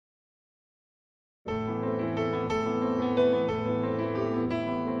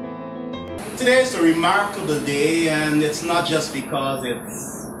Today is a remarkable day, and it's not just because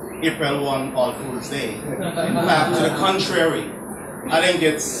it's April 1, All Fools Day. In fact, to the contrary, I think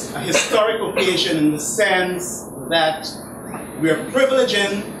it's a historic occasion in the sense that we are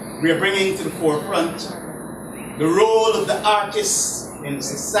privileging, we are bringing to the forefront the role of the artist in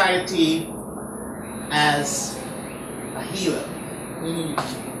society as a healer,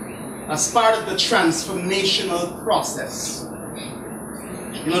 as part of the transformational process.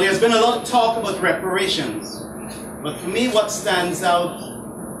 You know, there's been a lot of talk about reparations, but for me what stands out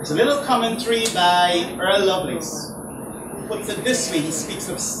is a little commentary by Earl Lovelace, who puts it this way. He speaks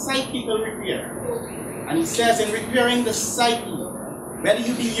of psychical repair, and he says in repairing the psyche, whether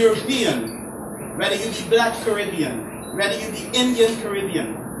you be European, whether you be Black Caribbean, whether you be Indian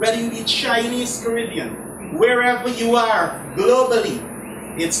Caribbean, whether you be Chinese Caribbean, wherever you are globally,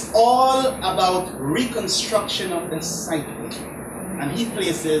 it's all about reconstruction of the psyche. And he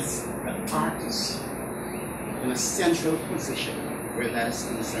places the artist in a central position where that is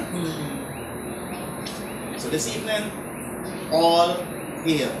concerned. So this evening, all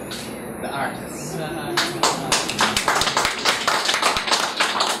hail the artist.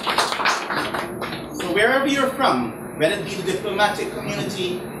 So wherever you're from, whether it be the diplomatic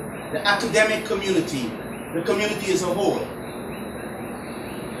community, the academic community, the community as a whole,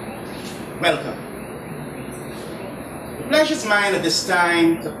 welcome. The pleasure is mine at this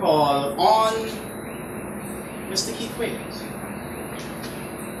time to call on Mr. Waithe.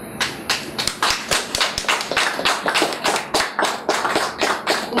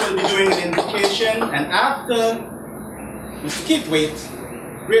 Who will be doing an invocation, and after Mr.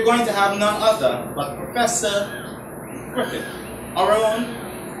 Waithe, we're going to have none other but Professor Griffith, our own,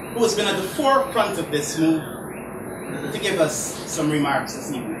 who has been at the forefront of this move, to give us some remarks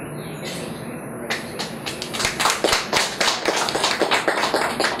this evening.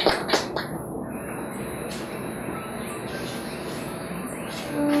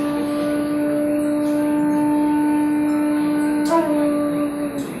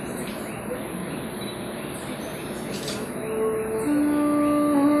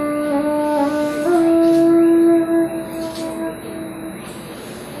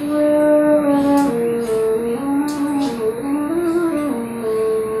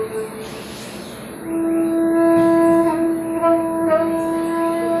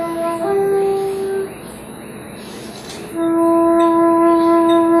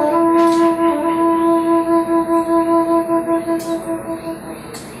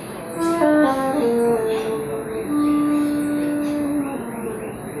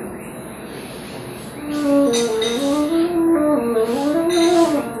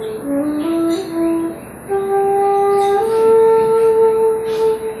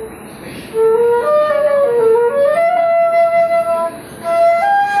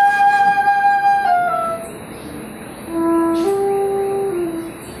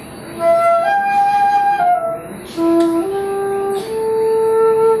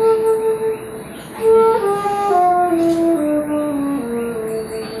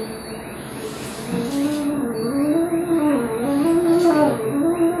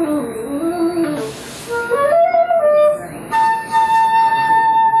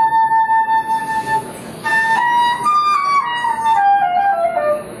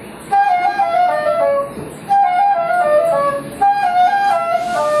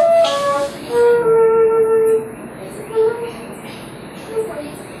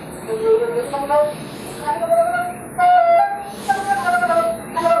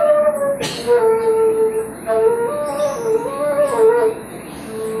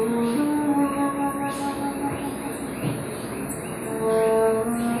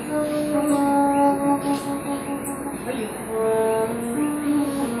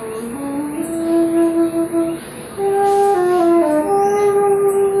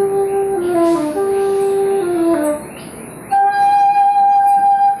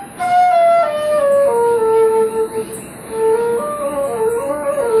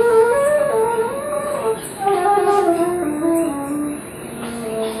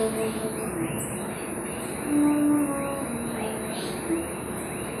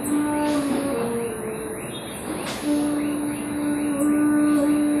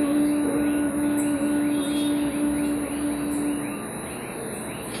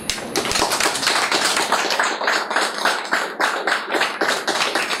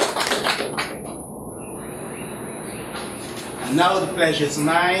 Now the pleasure is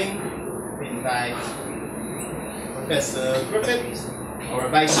mine to invite Professor Griffith, our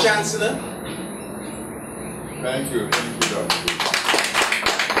Vice-Chancellor. Thank you, Dr.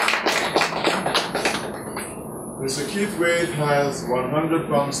 Mr. Keith Waithe has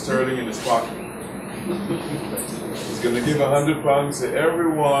 £100 sterling in his pocket. He's going to give £100 to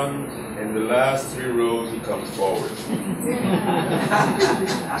everyone in the last 3 rows who comes forward.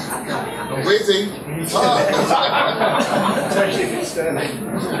 I'm waiting.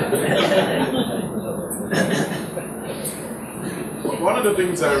 One of the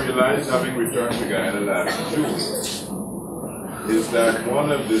things I realized having returned to Guyana last June is that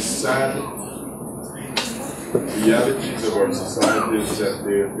one of the sad realities of our society is that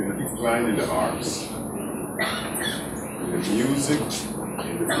there has been a decline in the arts. In the music,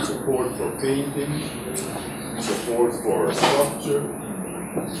 in the support for painting, support for sculpture,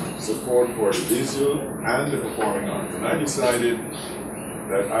 support for the visual and the performing arts. And I decided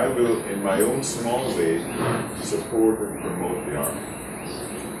that I will, in my own small way, support and promote the art.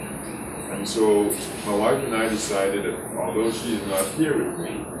 And so my wife and I decided that although she is not here with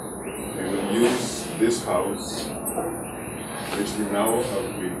me, we will use this house, which we now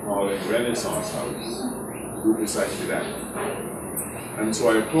have been calling Renaissance House, to do precisely that. And so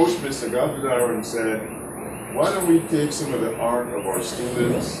I approached Mr. Gavdar and said, why don't we take some of the art of our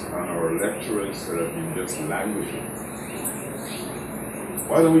students and our lecturers that have been just languishing?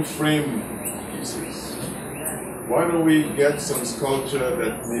 Why don't we frame pieces? Why don't we get some sculpture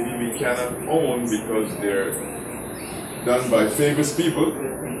that maybe we cannot own because they're done by famous people,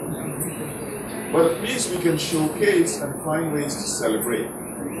 but at least we can showcase and find ways to celebrate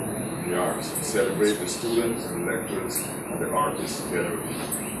the arts, to celebrate the students and lecturers and the artists generally.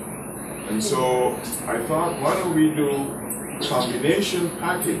 And so I thought, why don't we do a combination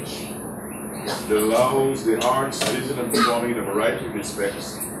package that allows the arts, vision, and performing in a variety of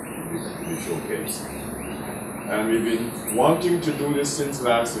respects to be showcased. And we've been wanting to do this since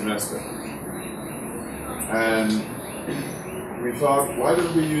last semester. And we thought, why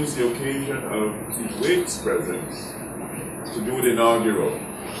don't we use the occasion of Keith Waithe's presence to do the inaugural?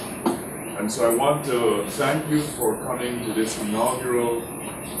 And so I want to thank you for coming to this inaugural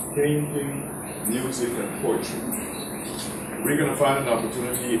painting, music, and poetry. We're going to find an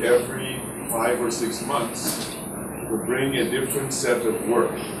opportunity every 5 or 6 months to bring a different set of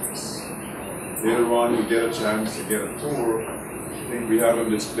works. Later on, you get a chance to get a tour. I think we have on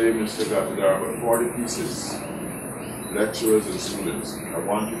display, Mr. Gavdar, about 40 pieces, lecturers and students. I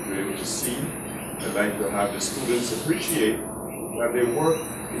want you to be able to see. I'd like to have the students appreciate that their work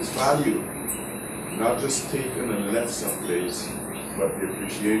is valued, not just taken and left someplace, but the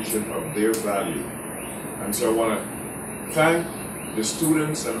appreciation of their value. And so I want to thank the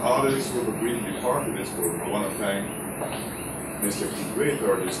students and others who have agreed to be part of this program. I want to thank Mr. Keith Waithe,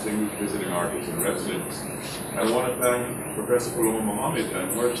 our distinguished visiting artist in residence. And I want to thank Professor Paloma Mohammed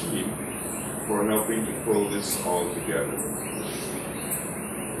and her team for helping to pull this all together.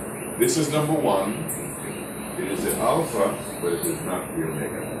 This is number 1. It is the alpha, but it is not the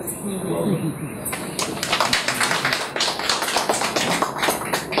omega. Welcome.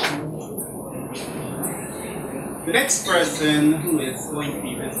 The next person who is going to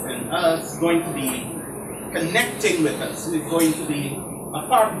be visiting us, going to be connecting with us, who is going to be a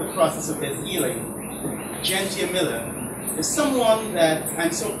part of the process of this healing, Gentia Miller, is someone that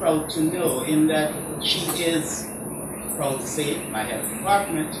I'm so proud to know in that she is, proud to say, my head of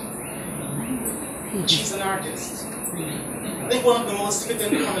department. She's an artist. I think one of the most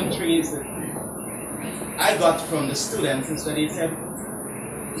fitting commentaries that I got from the students is that they said,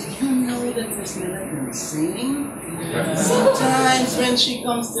 "Do you know that Miss Miller can sing? Sometimes when she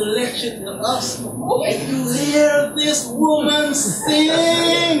comes to lecture to us, you hear this woman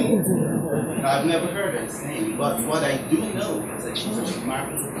sing." I've never heard her sing, but what I do know is that she's a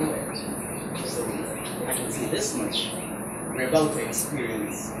remarkable poet. So I can say this much. We're about to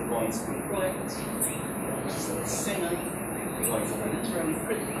experience the voice of a poet, the voice of a singer, the voice of a literary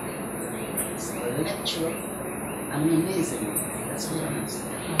critic, the voice of a lecturer, and an amazing one. Let's be honest.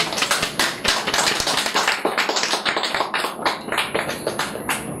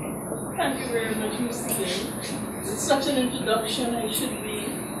 Thank you very much, Mr. Gay. It's such an introduction, I should be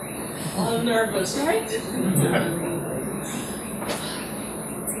all nervous, right?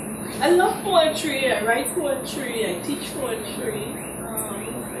 I love poetry, I write poetry, I teach poetry.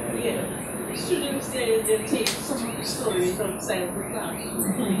 Yeah, students, they take some of the stories outside of the class.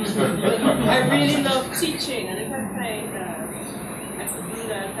 I really love teaching, and if I find that I could do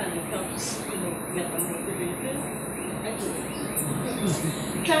that and it helps, get them motivated, I do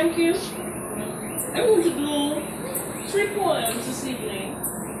it. Thank you. I'm going to do 3 poems this evening.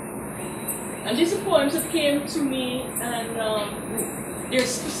 And these are poems that came to me, and they're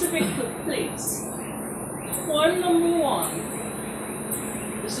specific to place. Poem number 1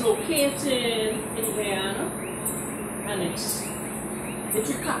 is located in Guyana. and it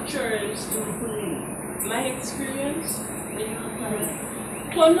recaptures my experience.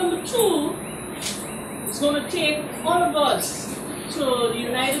 Club number 2 is going to take all of us to the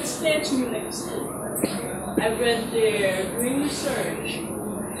United States, New Mexico. I read their green research,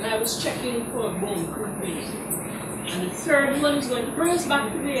 and I was checking for bone grouping. And the third one is going to bring us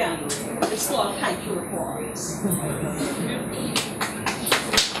back to Guyana. It's called Hiker Falls.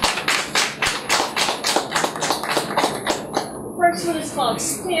 The first one is called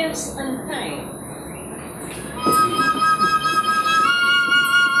Space and Time.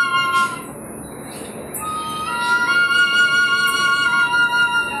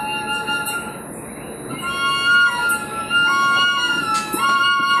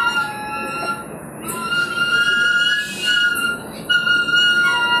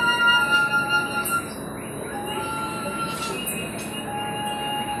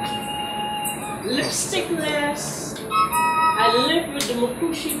 Lipstickless, I live with the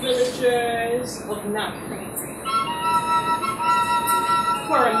Makushi villagers of Napa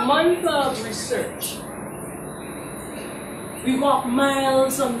for a month of research. We walk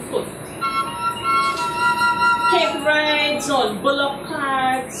miles on foot, take rides on bullock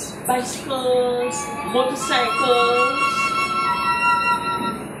carts, bicycles, motorcycles,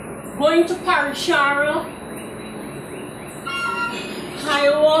 going to Parishara,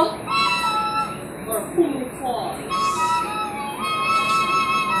 Kiowa, or Pumi Falls.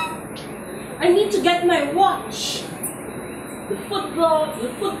 I need to get my watch. The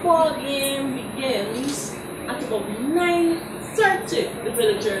football game begins at about 9:30, the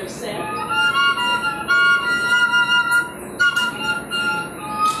villagers said.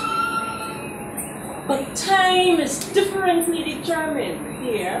 But time is differently determined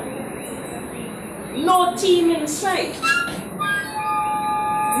here. No team in sight.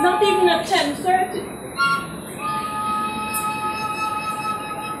 Not even at 10:30.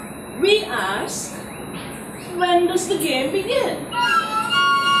 We ask, when does the game begin?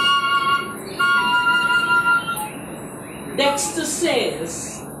 Dexter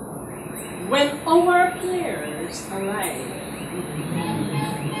says, when our players arrive.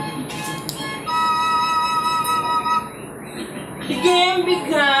 The game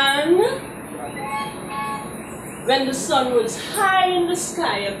began when the sun was high in the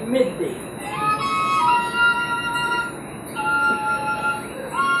sky at midday.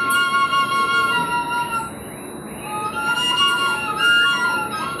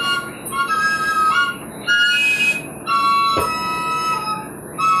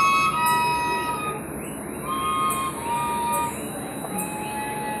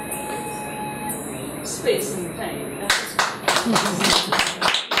 Space and time.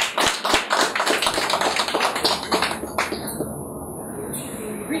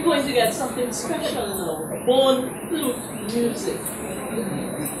 We're going to get something special now. Bone flute music.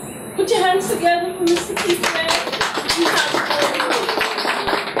 Put your hands together for Mr. Keith Red. We have bone flute.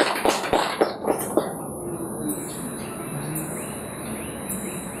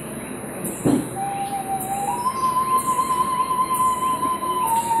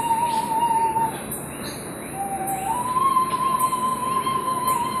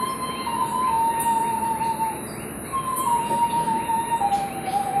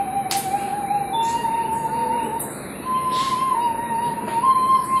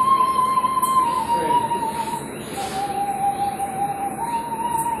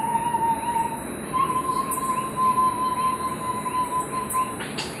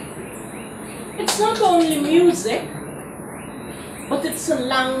 It's not only music, but it's a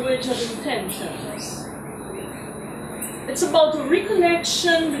language of intentions. It's about a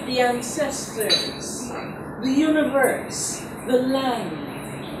reconnection with the ancestors, the universe, the land,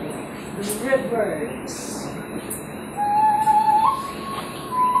 the rivers.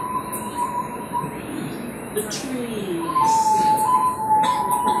 The trees.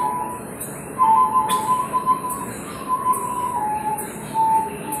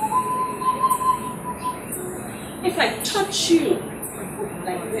 If I touch you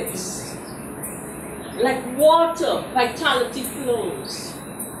like this, like water, vitality flows.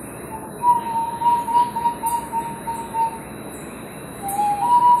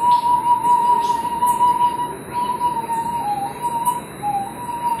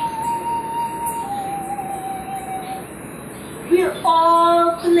 We're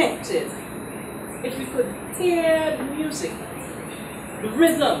all connected. If we could hear the music, the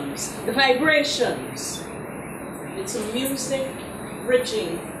rhythms, the vibrations. It's a music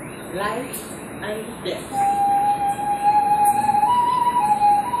bridging life and death.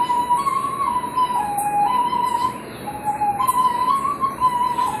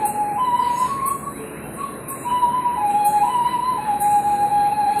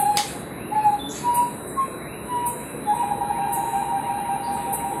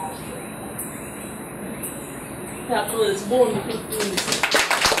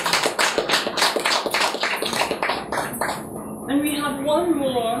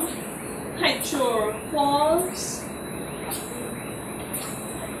 Shore Falls.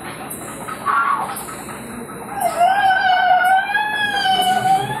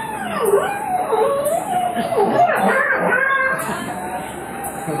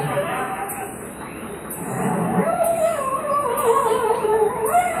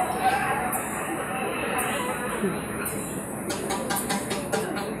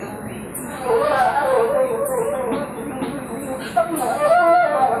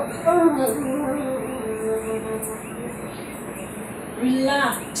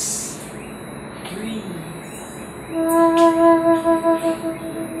 Relax. Breathe.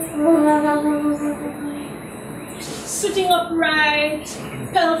 Sitting upright,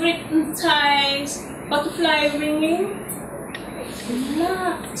 pelvic and thighs, butterfly ringing.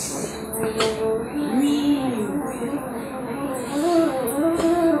 Relax. Breathe.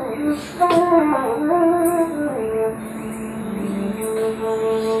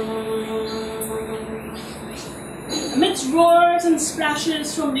 Amidst roars and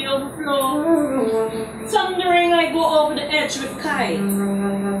splashes from the overflow, thundering I go over the edge with kite.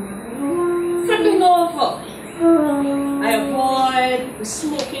 Flipping over, I avoid the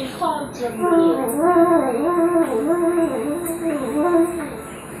smoking cauldron glow.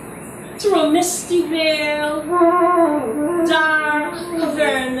 Through a misty veil, dark,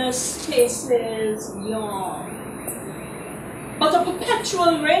 cavernous spaces yawn. But a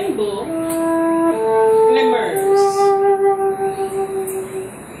perpetual rainbow glimmers.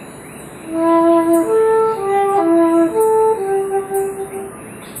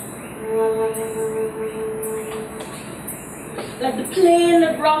 Like the plane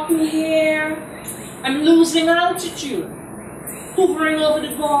that brought me here, I'm losing altitude. Hovering over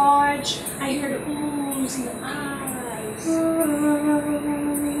the gorge, I hear the oohs and the ahs.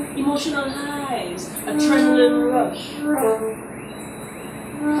 Emotional highs, adrenaline rush.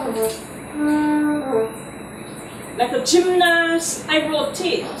 Like a gymnast, I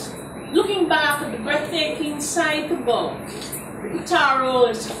rotate, looking back at the breathtaking sight above. The guitar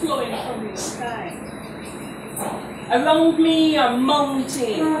is flowing from the sky. Around me are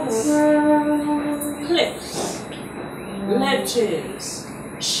mountains, cliffs, ledges,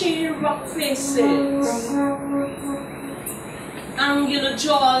 sheer rock faces, angular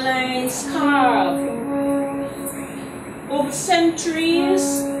jawlines carved over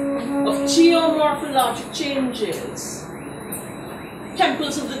centuries of geomorphologic changes.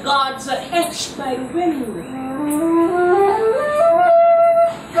 Temples of the gods are etched by the wind.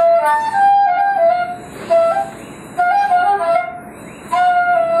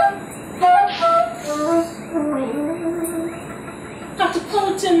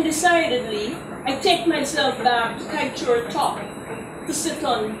 Catapulting decidedly, I take myself back to Kite Top to sit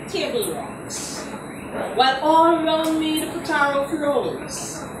on table rocks, while all around me the Potaro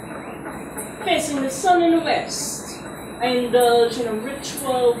flows. Facing the sun in the west, I indulge in a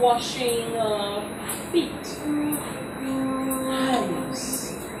ritual washing of feet,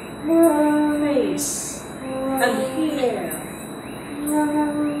 hands, face, and hair.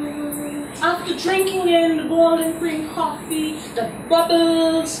 After drinking in the golden cream coffee that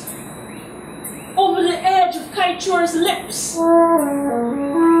bubbles over the edge of Kaichore's lips,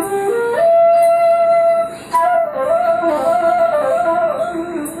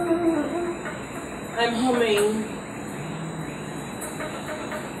 I'm humming.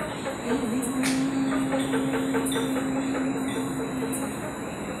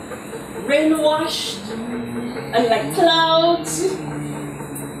 Rain-washed and like clouds,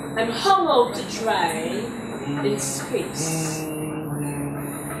 I'm hung out to dry in space.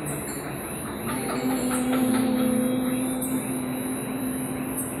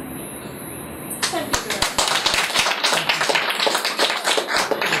 Thank you very much.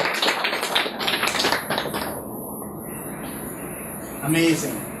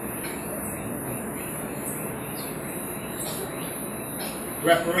 Amazing.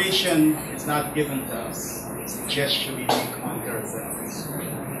 Reparation is not given to us. It's a gesture we make unto ourselves.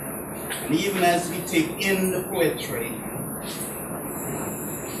 And even as we take in the poetry,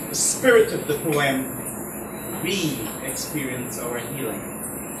 the spirit of the poem, we experience our healing.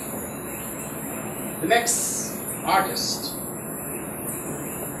 The next artist,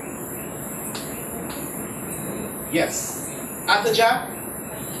 yes, Ateja,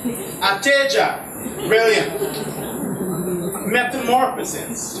 brilliant.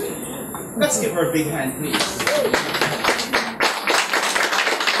 Metamorphosis. Let's give her a big hand, please.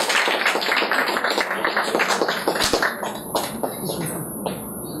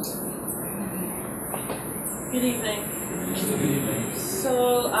 Good evening.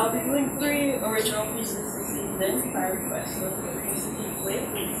 So I'll be doing 3 original pieces this evening by request of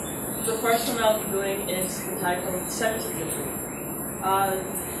Waithe. The the first one I'll be doing is entitled Sensitive.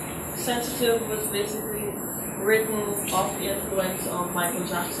 Sensitive was basically written off the influence of Michael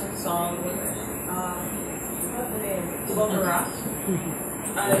Jackson's song, what's the name? Bummerrat.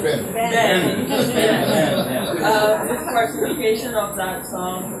 Ben. With personification of that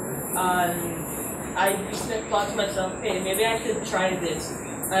song, I recently thought to myself, hey, maybe I could try this.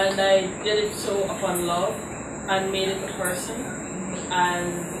 And I did it so upon love and made it a person,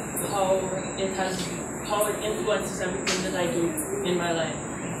 and how it influences everything that I do in my life.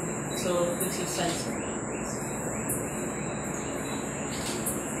 So this is sensitive.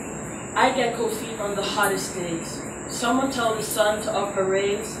 I get cold feet on the hottest days. Someone tell the sun to up her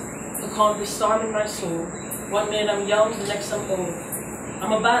rays, to calm the storm in my soul. One minute I'm young, the next I'm old.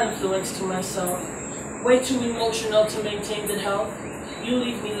 I'm a bad influence to myself, way too emotional to maintain good health. You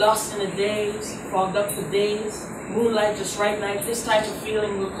leave me lost in a daze, fogged up for days. Moonlight just right night, this type of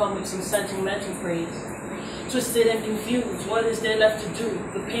feeling will come with some sentimental praise. Twisted and confused, what is there left to do?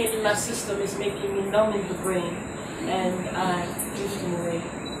 The pain in my system is making me numb in the brain. And I'm drifting away.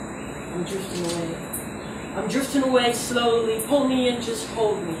 I'm drifting away. I'm drifting away slowly. Pull me in, just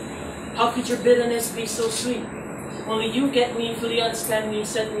hold me. How could your bitterness be so sweet? Only you get me, fully understand me,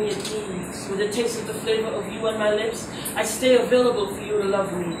 set me at ease. With a taste of the flavor of you on my lips, I stay available for you to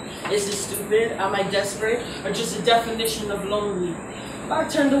love me. Is it stupid? Am I desperate? Or just a definition of lonely?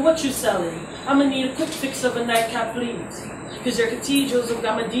 Bartender, what you selling? I'ma need a quick fix of a nightcap, please. Cause your cathedrals have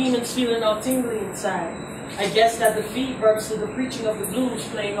got my demons feeling all tingly inside. I guess that the feed burps to the preaching of the blues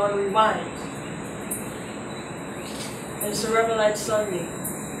playing on rewind. And it's a Rebelite Sunday,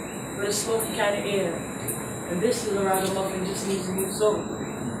 with a smoky kind of air. And this is a ragamuffin just needs a new soul.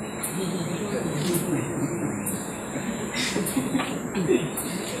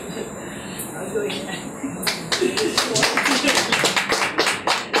 I'll go again.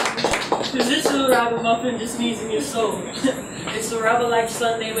 Cause this little ragamuffin just needs a new soul. It's a rebel-like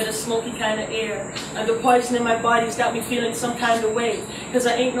Sunday with a smoky kind of air. And the poison in my body's got me feeling some kind of way. Cause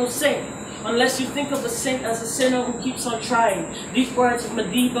I ain't no saint. Unless you think of a saint as a sinner who keeps on trying. These words of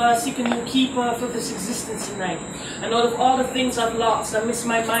Madiba, seek a new keeper for this existence tonight. And out of all the things I've lost, I miss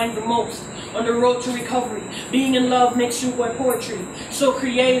my mind the most. On the road to recovery, being in love makes you boy poetry. So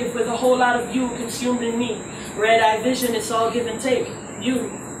creative with a whole lot of you consumed in me. Red-eye vision, it's all give and take. You,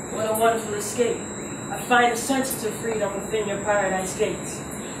 what a wonderful escape. I find a sensitive freedom within your paradise gates.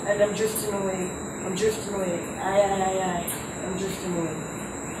 And I'm drifting away, I'm drifting away. Aye, I'm drifting away.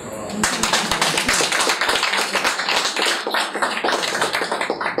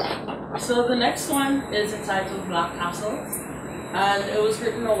 So the next one is entitled Black Castles, and it was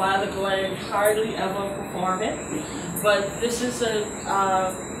written a while ago and I hardly ever perform it, but this is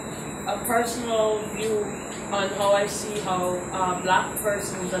a personal view on how I see how black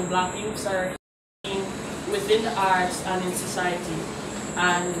persons and black youths are within the arts and in society,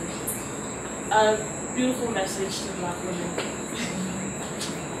 and a beautiful message to black women.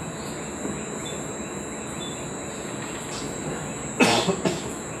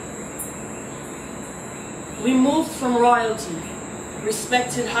 We moved from royalty,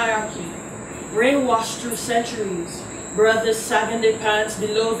 respected hierarchy, brainwashed through centuries, brothers sagging their pants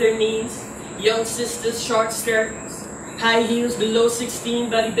below their knees, young sisters short skirts, high heels below 16,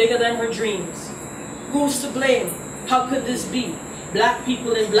 belly bigger than her dreams. Who's to blame? How could this be? Black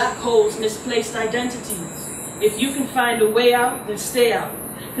people in black holes, misplaced identities. If you can find a way out, then stay out.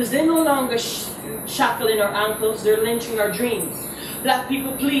 Because they're no longer shackling our ankles, they're lynching our dreams. Black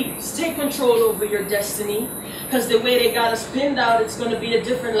people, please, take control over your destiny. Because the way they got us pinned out, it's going to be a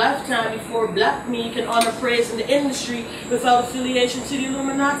different lifetime before black me can honor praise in the industry without affiliation to the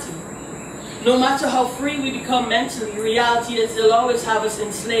Illuminati. No matter how free we become mentally, reality is they'll always have us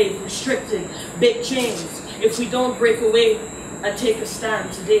enslaved, restricted, big chains, if we don't break away and take a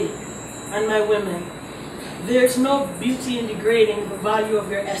stand today. And my women, there's no beauty in degrading the value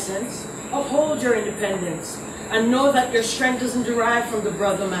of your essence. Uphold your independence. And know that your strength doesn't derive from the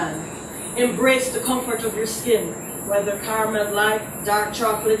brother man. Embrace the comfort of your skin, whether caramel light, dark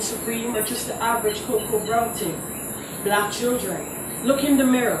chocolate supreme, or just the average cocoa brown thing. Black children, look in the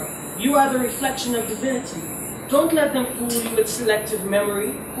mirror. You are the reflection of divinity. Don't let them fool you with selective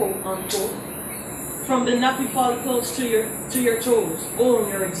memory, quote unquote. From the nappy follicles to your toes, own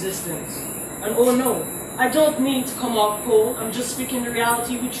your existence. And oh no, I don't mean to come off cold. I'm just speaking the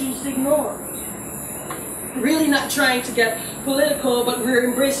reality we choose to ignore. Really not trying to get political, but we're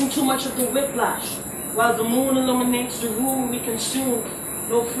embracing too much of the whiplash. While the moon illuminates the room we consume,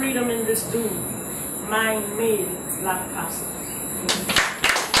 no freedom in this doom. Mind-made black castles.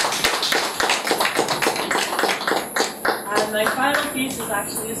 And And my final piece is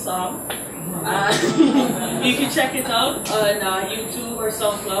actually a song. You can check it out on YouTube or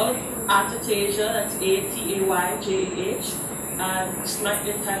SoundCloud. Atatasia, that's Atayjah. And it's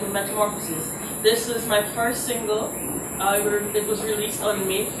entitled Metamorphosis. This is my first single. It was released on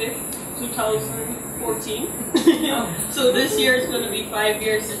May 5th, 2014. So this year is going to be 5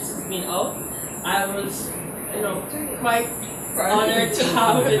 years since it's been out. I was, quite honored to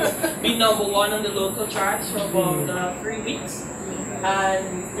have it be #1 on the local charts for about 3 weeks.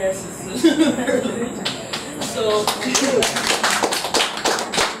 And yes, so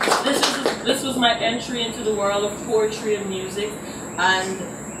this was my entry into the world of poetry and music, and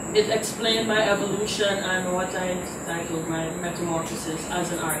it explained my evolution and what I entitled my metamorphosis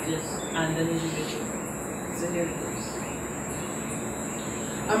as an artist and an individual. So here it goes.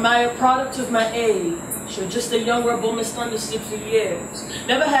 Am I a product of my age, or just a young rebel misunderstood for years?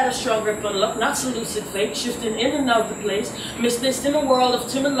 Never had a strong grip on luck, not so lucid fate, shifting in and out of the place, misplaced in a world of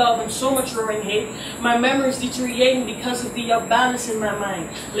timid love and so much roaring hate. My memories deteriorating because of the balance in my mind.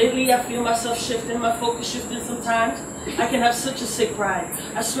 Lately I feel myself shifting, my focus shifting sometimes. I can have such a sick pride.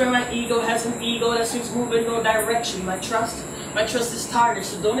 I swear my ego has an ego that seems moving no direction. My trust is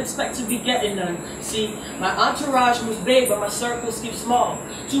tarnished, so don't expect to be getting none. See, my entourage moves big, but my circles keep small.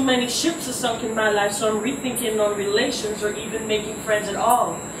 Too many ships are sunk in my life, so I'm rethinking on relations or even making friends at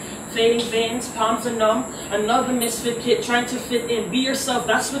all. Fading veins, palms are numb, another misfit kid trying to fit in. Be yourself,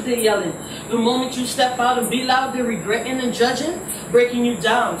 that's what they're yelling. The moment you step out and be loud, they're regretting and judging, breaking you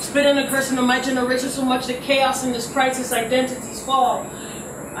down. Spitting and cursing on my generation so much that chaos in this crisis, identities fall.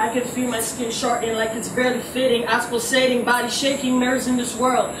 I can feel my skin shortening like it's barely fitting, eyes pulsating, body shaking, mirrors in this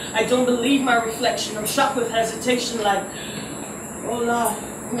world. I don't believe my reflection. I'm shocked with hesitation like, oh Lord,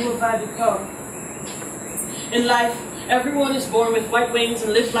 who have I become? In life, everyone is born with white wings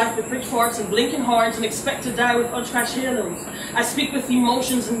and live life with pitchforks and blinking horns and expect to die with unscratched halos. I speak with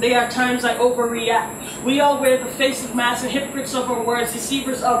emotions and there are times I overreact. We all wear the face of masks and hypocrites of our words,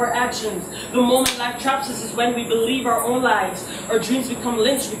 deceivers of our actions. The moment life traps us is when we believe our own lies. Our dreams become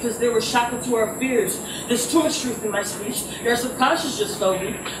lynched because they were shackled to our fears. There's too much truth in my speech. Your subconscious just felt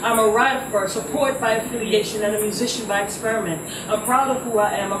me. I'm a writer first, a poet by affiliation, and a musician by experiment. I'm proud of who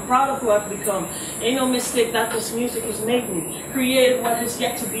I am. I'm proud of who I've become. Ain't no mistake that this music has made me. Created what has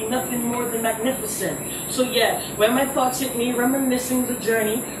yet to be nothing more than magnificent. So yeah, when my thoughts hit me, reminiscing the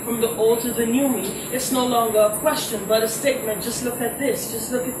journey from the old to the new me, it's no longer a question, but a statement. Just look at this,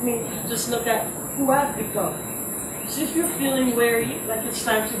 just look at me, just look at who I've become. So if you're feeling weary, like it's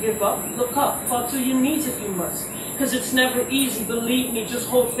time to give up, look up, fall to your knees if you must. Because it's never easy, believe me, just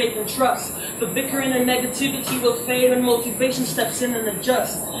hold faith and trust. The bickering and negativity will fade when motivation steps in and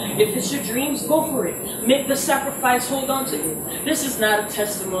adjusts. If it's your dreams, go for it. Make the sacrifice, hold on to it. This is not a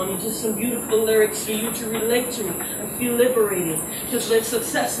testimony, just some beautiful lyrics for you to relate to and feel liberated. Because when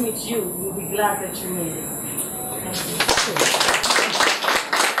success meets you, you'll be glad that you made it. Thank you.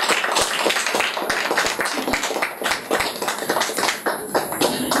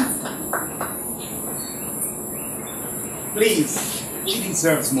 Please, she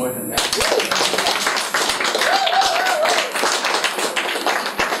deserves more than that.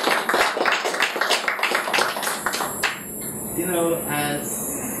 You know, as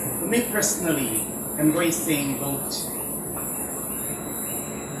for me personally, embracing both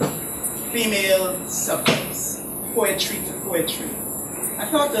female subjects, poetry to poetry, I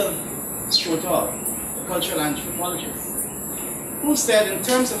thought of Strodahl, the cultural anthropologist, who said in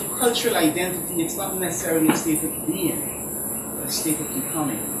terms of cultural identity, it's not necessarily a state of being, a state of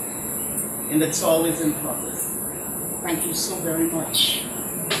becoming, and it's always in process. Thank you so very much.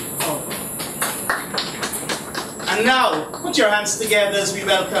 Oh. And now, put your hands together as we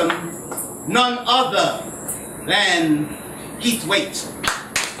welcome none other than Waithe.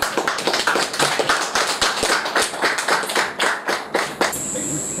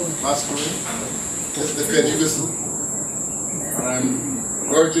 Masquerade, this is the Penny Whistle, and I'm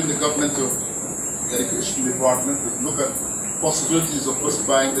urging the government of the Education Department to look at possibilities of us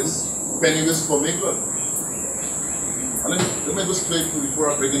buying this penny whistle for England. And let me just play it before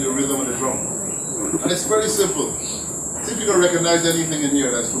I bring in the rhythm and the drum. And it's very simple. See if you can recognize anything in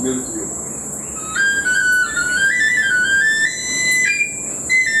here that's familiar to you.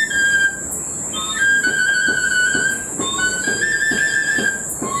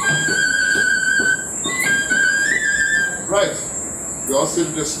 Right. You're all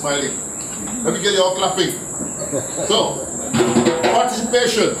sitting there smiling. Let me get you all clapping. So,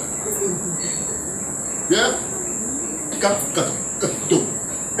 participation. Yeah?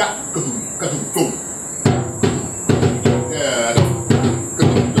 Yeah.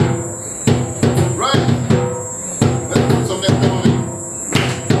 Right. Let's put some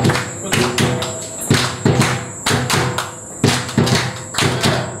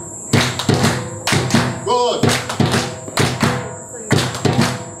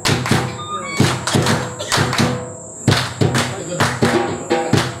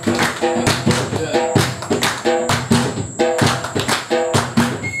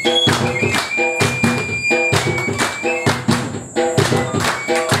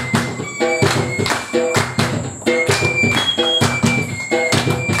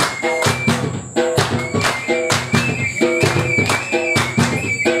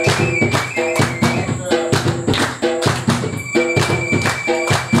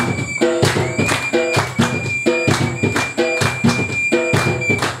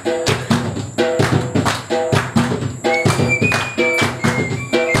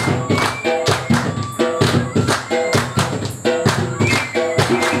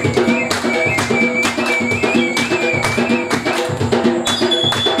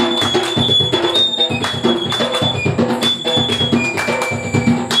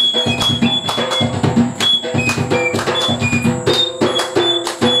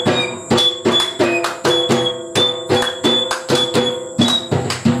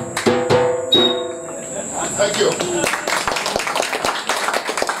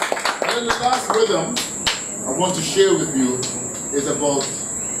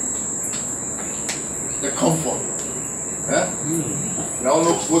comfort. Yeah? We all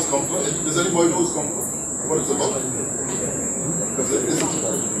know what's comfort. Does anybody know what's comfort? What it's about? Because it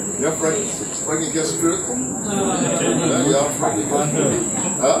isn't. You're frightening your spirit? Yeah, you're frightening your spirit.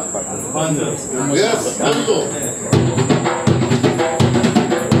 Huh? Yes, there we go.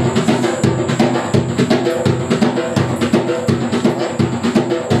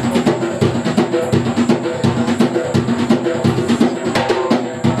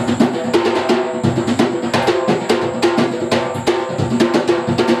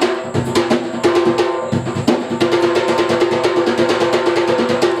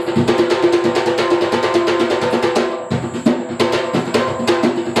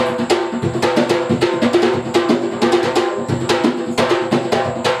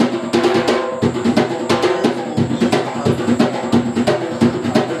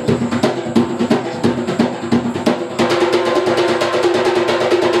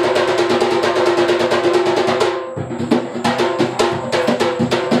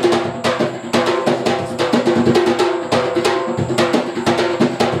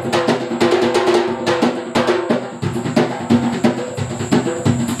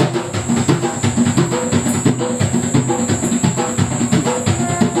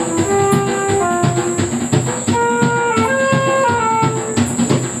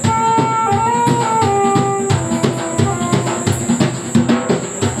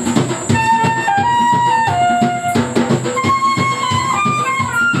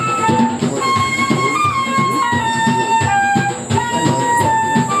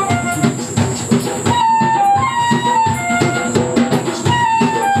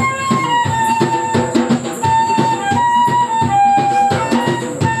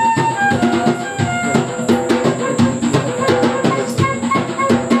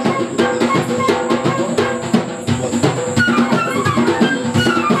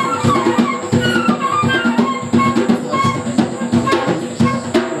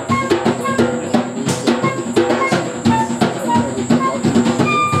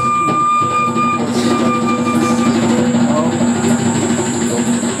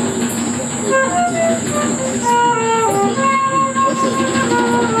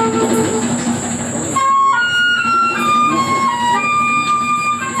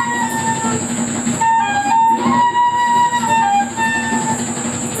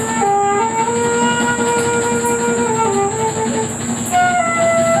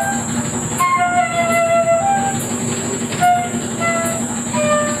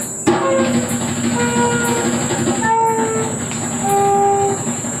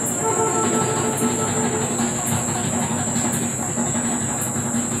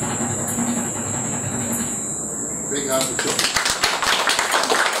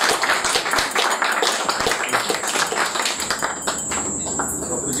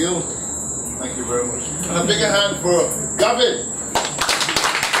 Thank you very much. And a bigger hand for Gavin.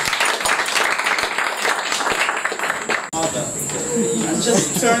 And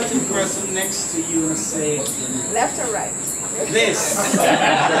just turn to the person next to you and say, left or right? this,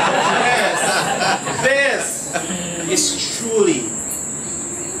 yes, this is truly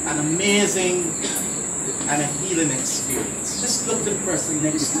an amazing and a healing experience. Just look at the person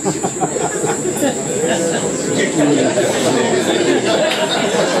next to you.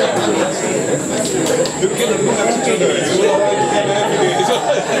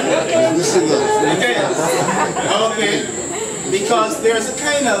 Okay, because there's a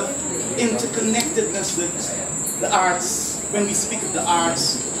kind of interconnectedness with the arts. When we speak of the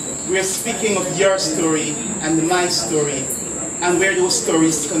arts, we're speaking of your story and my story, and where those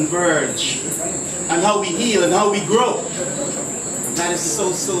stories converge, and how we heal and how we grow. That is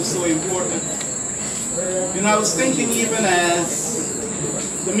so, so, so important. You know, I was thinking even as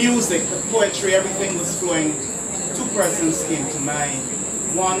the music, the poetry, everything was flowing, two persons came to mind.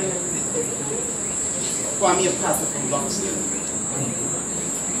 One, Kwame Apata from Buxton.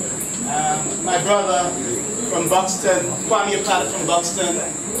 My brother from Buxton, Kwame Apata from Buxton.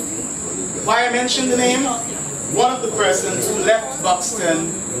 Why I mentioned the name? One of the persons who left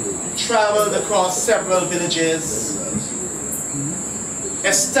Buxton, traveled across several villages,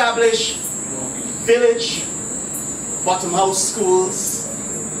 established village bottom house schools,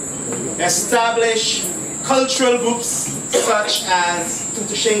 established cultural groups such as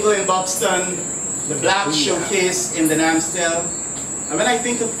Tutushingle in Buxton, the Black Showcase in the Namstel. And when I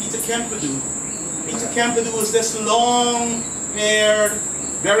think of Peter Kempadu is this long-haired,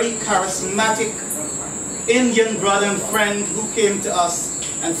 very charismatic Indian brother and friend who came to us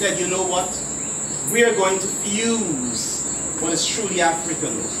and said, you know what, we are going to fuse what is truly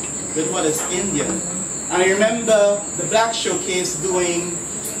African with what is Indian. And I remember the Black Showcase doing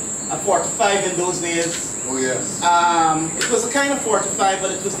a 4-5 in those days. Oh yes. It was a kind of 4-5,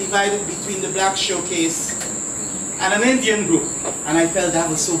 but it was divided between the Black Showcase and an Indian group. And I felt that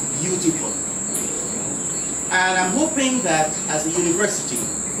was so beautiful. And I'm hoping that as a university,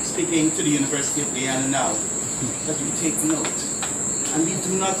 speaking to the University of Guyana now, that we take note. And we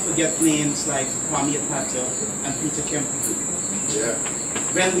do not forget names like Kwame Apata and Peter Kempu. Yeah.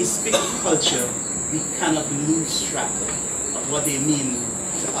 When we speak of culture, we cannot lose track of what they mean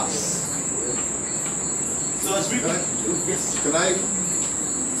to us. So as we yes. Can I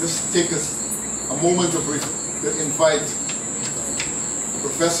just take a moment to invite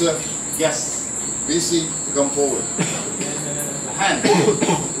Professor Yes. BC to come forward. A hand.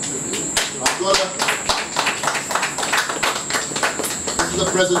 This is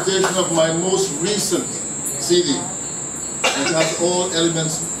a presentation of my most recent CD. It has all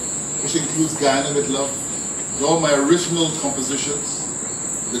elements, which includes Guyana with Love, all my original compositions,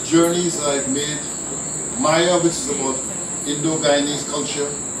 the journeys I've made, Maya, which is about Indo-Guyanese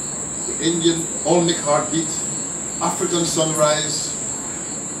culture, the Indian Olmec heartbeat, African sunrise,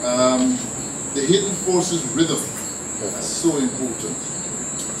 the hidden forces rhythm. That's so important.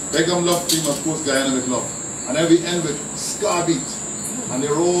 Begum Love theme, of course, Guyana with Love. And then we end with Scar Beat. And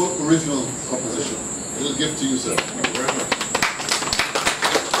they're all original composition. A little gift to you, sir. Thank you very much.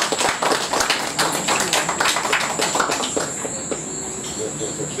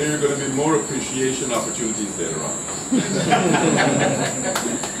 There are going to be more appreciation opportunities later on.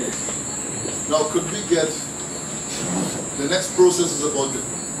 Now, could we get, the next process is about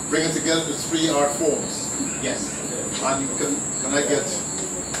bringing together the 3 art forms. Yes. And can I get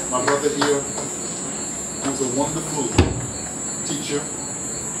my brother here, who's a wonderful teacher,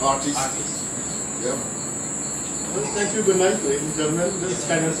 artist. Yeah. Well, thank you, good night, ladies and gentlemen. This is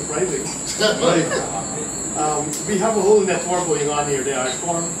kind of surprising. We have a whole network going on here, the art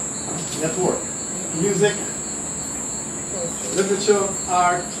form network. Music, literature,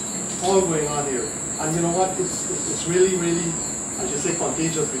 art, all going on here. And you know what, it's really, really, I should say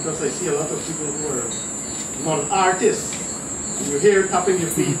contagious, because I see a lot of people who are not artists. And you're here tapping your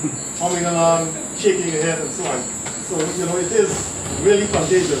feet, humming along, shaking your head and so on. So, you know, it is really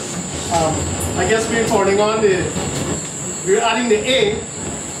contagious. I guess we're turning on we're adding the A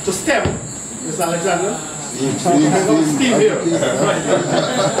to STEM, Ms. Alexander. Steve here.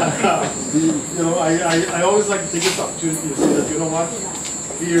 You know, I always like to take this opportunity to say that, you know what,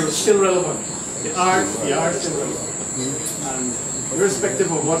 we are still relevant. The arts still relevant. And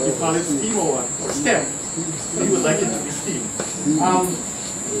irrespective of what you call it, STEAM or what, or STEM, we would like it to be STEAM.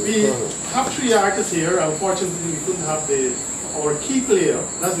 We have 3 artists here. Unfortunately, we couldn't have our key player.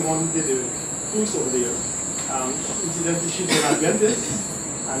 That's the one who did the cruise over there. Incidentally, she's an Adventist,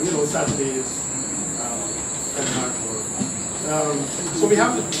 and you know, Saturday is so we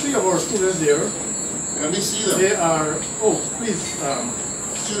have 3 of our students here. Can we see them? They are, oh, please.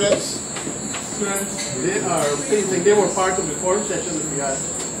 Students, they are painting. They were part of the forum session that we had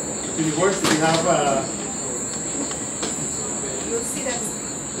at the university. We have. You'll see them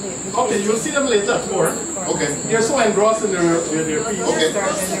later. Okay, you'll see them later at 4. okay. They're so engrossed in their piece. Okay.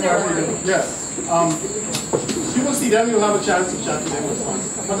 Yes. You will see them. You'll have a chance to chat to them and so on.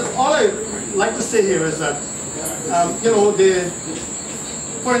 But all I like to say here is that, you know,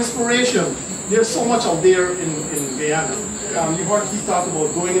 for inspiration, there's so much out there in Guyana. You heard he talk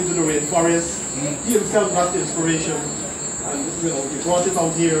about going into the rainforest. He himself got the inspiration, and you know, he brought it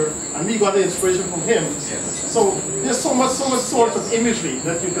out here, and we got the inspiration from him. So there's so much source of imagery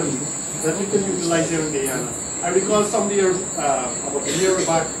that you can utilize here in Guyana. I recall some years, about a year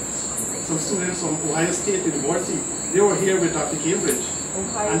back, some students from Ohio State University, they were here with Dr. Cambridge,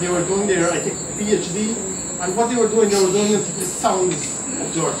 and they were doing their, I think, PhD. And what they were doing the sounds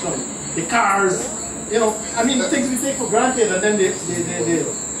of Georgetown, the cars, you know, I mean, things we take for granted, and then they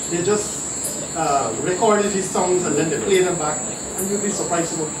just recorded these songs and then they play them back, and you'll be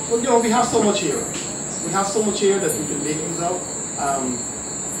surprised about. Well, you know, we have so much here. We have so much here that we can make use of.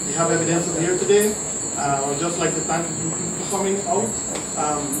 We have evidence of here today. I would just like to thank you for coming out.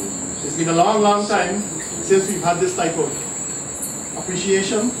 It's been a long, long time since we've had this type of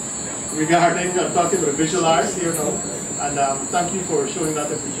appreciation regarding talking about visual arts here now. And thank you for showing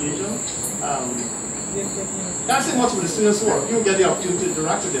that appreciation. Can't say much about the students' work. You'll get the opportunity to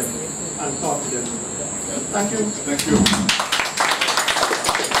interact with them and talk to them. Thank you. Thank you.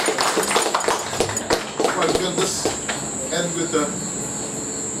 Right, we'll just end with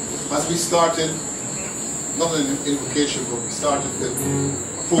as we started, not an invocation, but we started with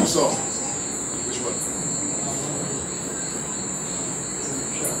a folk song. Which one?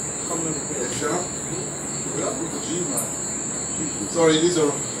 Sure. Sorry, these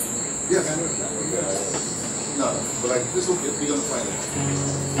are Yes. No, but like this will get, we're gonna find it.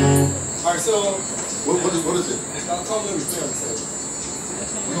 Alright, so What is it? I'll tell them the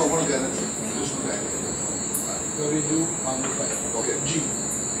same. No, one again, additional guy. So we do on the fire. Okay, G.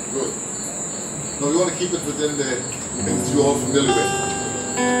 Good. No, we want to keep it within the things you're all familiar with.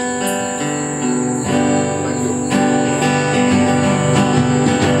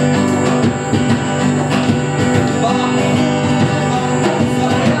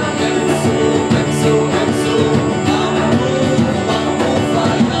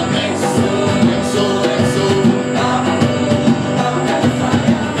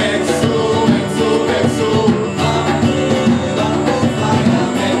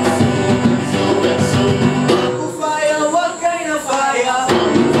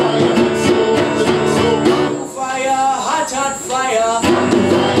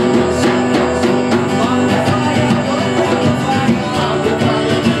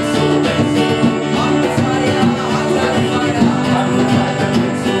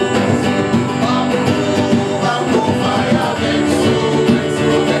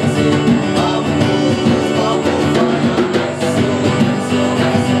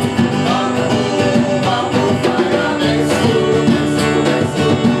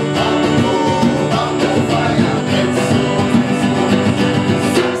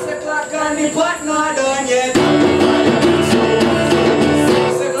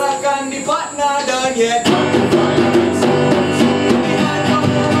 Thank you.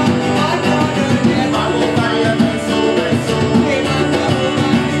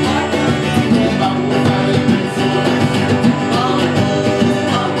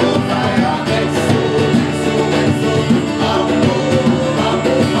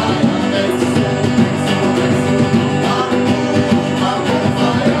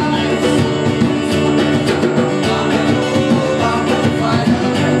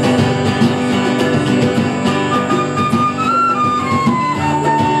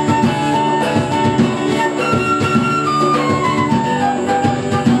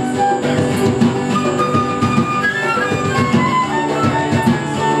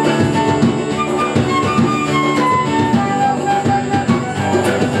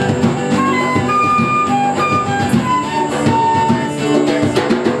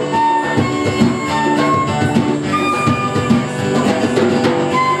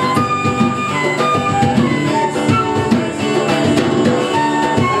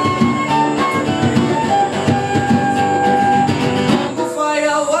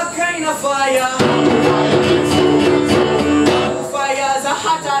 Fire's a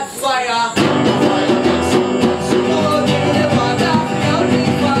hot fire.